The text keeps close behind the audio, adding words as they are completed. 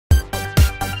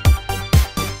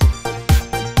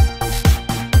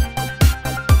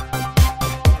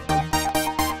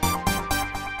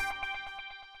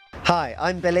Hi,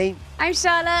 I'm Billy. I'm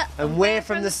Charlotte. And we're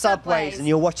from the Subways, and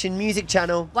you're watching Music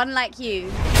Channel. One Like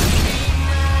You.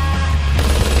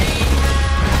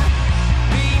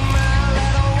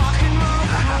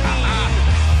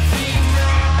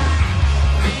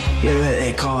 You're what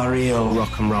they call a real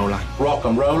rock and roller. Rock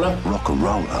and roller? Rock and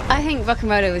roller. I think rock and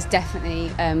roller was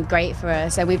definitely great for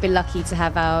us, and we've been lucky to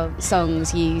have our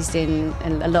songs used in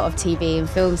a lot of TV and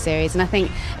film series, and I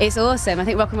think it's awesome. I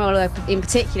think rock and roller in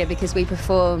particular, because we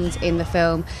performed in the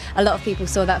film, a lot of people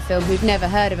saw that film who've never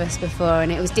heard of us before,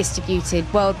 and it was distributed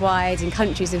worldwide in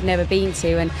countries we've never been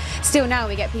to, and still now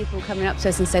we get people coming up to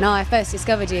us and saying, oh, I first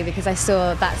discovered you because I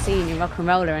saw that scene in rock and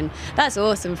roller, and that's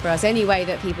awesome for us. Any way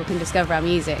that people can discover our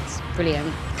music,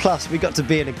 brilliant. Plus, we got to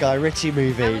be in a Guy Ritchie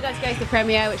movie. And we got to go to the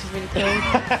premiere, which was really cool.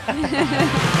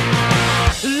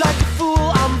 Like a fool,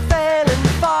 I'm failing,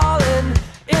 falling.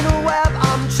 In a web,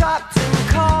 I'm trapped and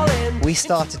calling. We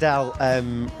started out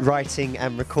writing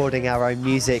and recording our own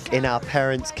music in our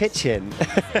parents' kitchen.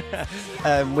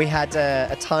 We had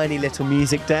a tiny little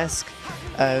music desk,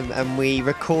 and we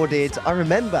recorded, I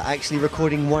remember actually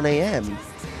recording 1 a.m.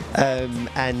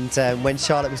 When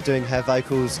Charlotte was doing her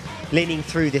vocals, leaning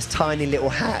through this tiny little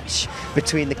hatch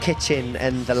between the kitchen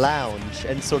and the lounge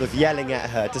and sort of yelling at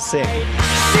her to sing. She's a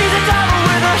devil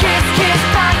with a kiss, kiss,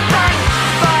 bang, bang.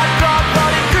 Bad blood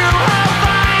running through her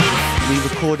veins. We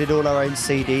recorded all our own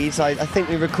CDs. I think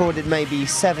we recorded maybe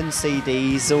 7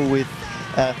 CDs, all with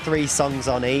 3 songs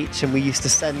on each, and we used to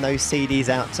send those CDs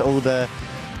out to all the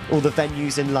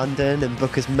venues in London and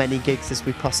book as many gigs as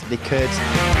we possibly could.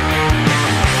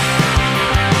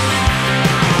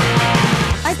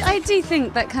 I do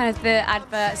think that kind of the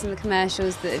adverts and the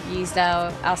commercials that have used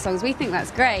our songs, we think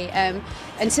that's great.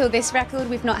 Until this record,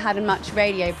 we've not had much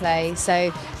radio play,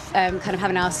 so kind of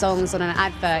having our songs on an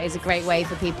advert is a great way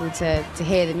for people to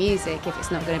hear the music if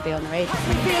it's not going to be on the radio.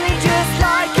 Feeling just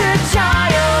like a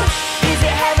child. Is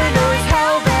it heaven or is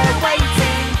hell there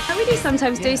waiting? And we do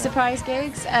sometimes do surprise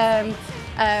gigs.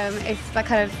 If like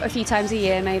kind of a few times a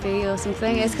year maybe or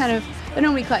something. It's kind of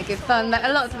normally quite good fun. Like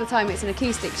a lot of the time it's an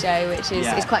acoustic show, which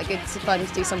is quite good, fun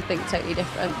to do something totally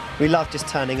different. We love just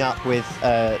turning up with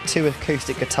 2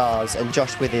 acoustic guitars and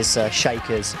Josh with his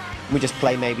shakers. We just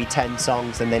play maybe 10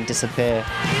 songs and then disappear.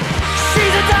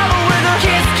 She's a devil with a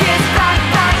kiss, kiss, bang,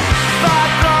 bang. Bad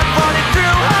blood running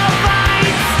through her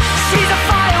veins. She's a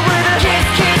fire with a kiss,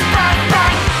 kiss, bang,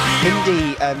 bang.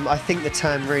 Indie, I think the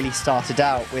term really started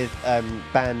out with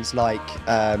bands like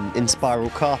In Spiral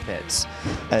Carpets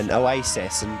and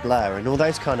Oasis and Blur and all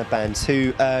those kind of bands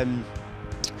who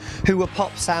were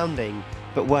pop sounding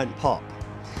but weren't pop.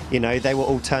 You know, they were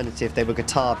alternative, they were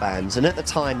guitar bands, and at the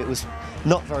time it was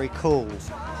not very cool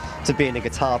to be in a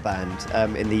guitar band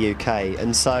in the UK,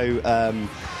 and so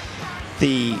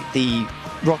the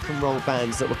rock and roll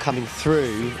bands that were coming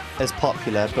through as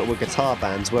popular but were guitar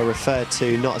bands were referred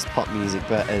to not as pop music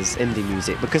but as indie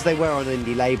music because they were on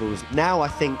indie labels. Now I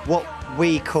think what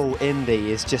we call indie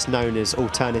is just known as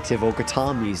alternative or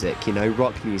guitar music, you know,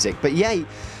 rock music. But yeah,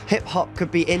 hip hop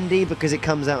could be indie because it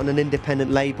comes out on an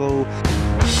independent label.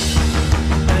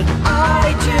 And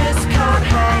I just can't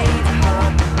hate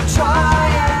her. Try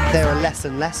it. There are less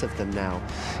and less of them now.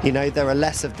 You know, there are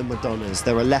less of the Madonnas,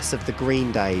 there are less of the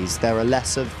Green Days, there are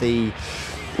less of the,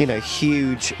 you know,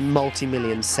 huge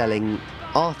multi-million selling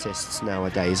artists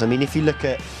nowadays. I mean, if you look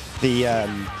at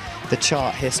the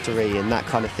chart history and that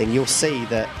kind of thing, you'll see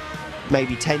that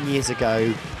maybe 10 years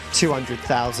ago,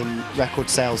 200,000 record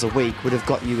sales a week would have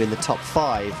got you in the top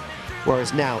 5,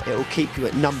 whereas now it will keep you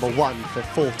at #1 for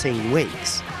 14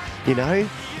 weeks, you know?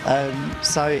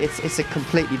 So it's a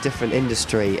completely different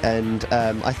industry, and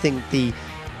I think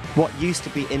what used to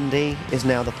be indie is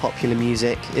now the popular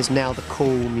music, is now the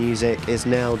cool music, is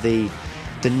now the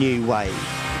new wave.